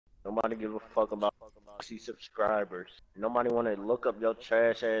Nobody give a fuck about see subscribers. Nobody want to look up your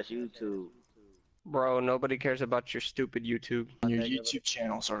trash ass YouTube. Bro, nobody cares about your stupid YouTube. Your YouTube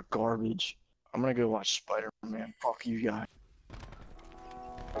channels are garbage. I'm gonna go watch Spider-Man. Fuck you guys.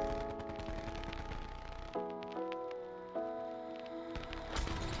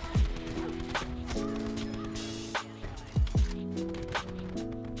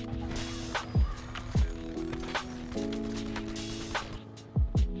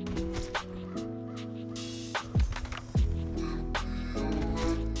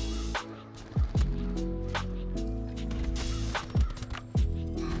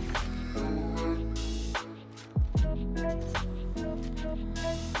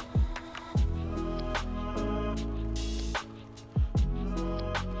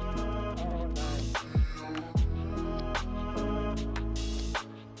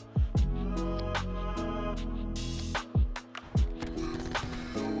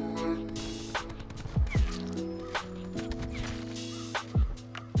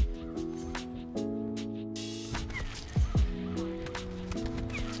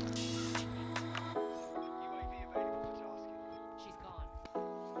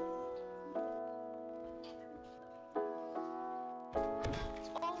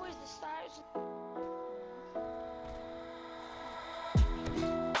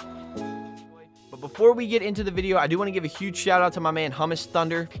 Before we get into the video, I do want to give a huge shout out to my man Hummus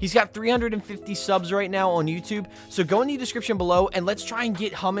Thunder. He's got 350 subs right now on YouTube, so go in the description below and let's try and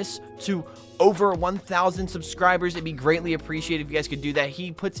get Hummus to over 1,000 subscribers. It'd be greatly appreciated if you guys could do that.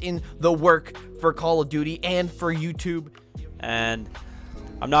 He puts in the work for Call of Duty and for YouTube. And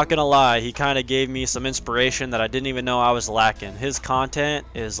I'm not gonna lie, he kind of gave me some inspiration that I didn't even know I was lacking. His content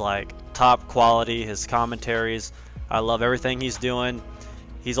is like top quality, his commentaries, I love everything he's doing.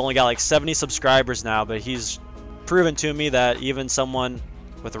 He's only got like 70 subscribers now, but he's proven to me that even someone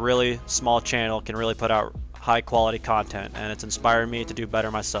with a really small channel can really put out high quality content, and it's inspired me to do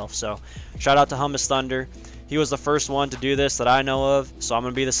better myself. So shout out to Hummus Thunder. He was the first one to do this that I know of, so I'm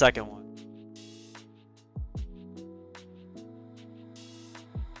gonna be the second one.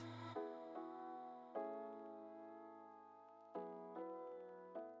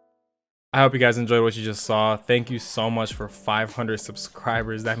 I hope you guys enjoyed what you just saw. Thank you so much for 500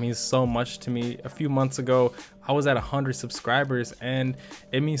 subscribers. That means so much to me. A few months ago, I was at 100 subscribers, and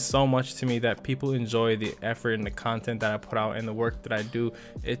it means so much to me that people enjoy the effort and the content that I put out and the work that I do.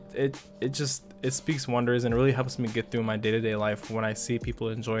 It speaks wonders and really helps me get through my day-to-day life when I see people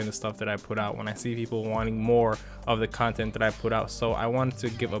enjoying the stuff that I put out, when I see people wanting more of the content that I put out. So I wanted to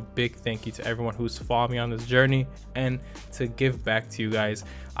give a big thank you to everyone who's followed me on this journey and to give back to you guys.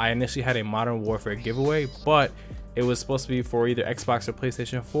 I initially had a Modern Warfare giveaway, but it was supposed to be for either Xbox or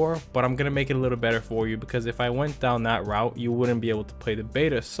PlayStation 4, but I'm gonna make it a little better for you, because if I went down that route, you wouldn't be able to play the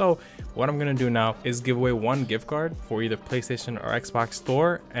beta. So what I'm gonna do now is give away one gift card for either PlayStation or Xbox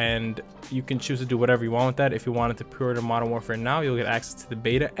store, and you can choose to do whatever you want with that. If you wanted to pre-order Modern Warfare now, you'll get access to the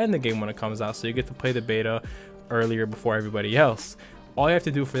beta and the game when it comes out, so you get to play the beta earlier before everybody else. All you have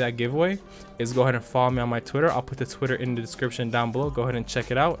to do for that giveaway is go ahead and follow me on my Twitter. I'll put the Twitter in the description down below. Go ahead and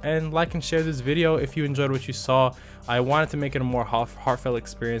check it out, and like and share this video if you enjoyed what you saw. I wanted to make it a more heartfelt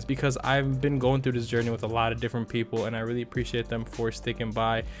experience because I've been going through this journey with a lot of different people, and I really appreciate them for sticking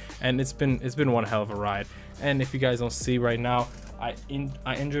by, and it's been one hell of a ride. And if you guys don't see right now, I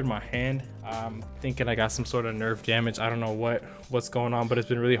injured my hand. I'm thinking I got some sort of nerve damage. I don't know what's going on, but it's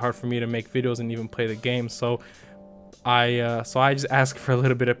been really hard for me to make videos and even play the game. So I just ask for a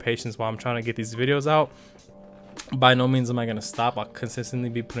little bit of patience while I'm trying to get these videos out. By no means am I gonna stop. I'll consistently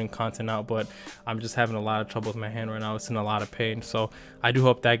be putting content out, but I'm just having a lot of trouble with my hand right now. It's in a lot of pain, so I do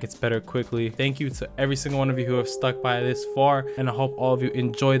hope that gets better quickly. Thank you to every single one of you who have stuck by this far, and I hope all of you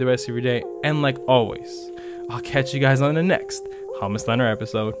enjoy the rest of your day. And like always, I'll catch you guys on the next Hummus Thunder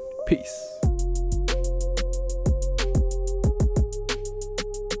episode. Peace.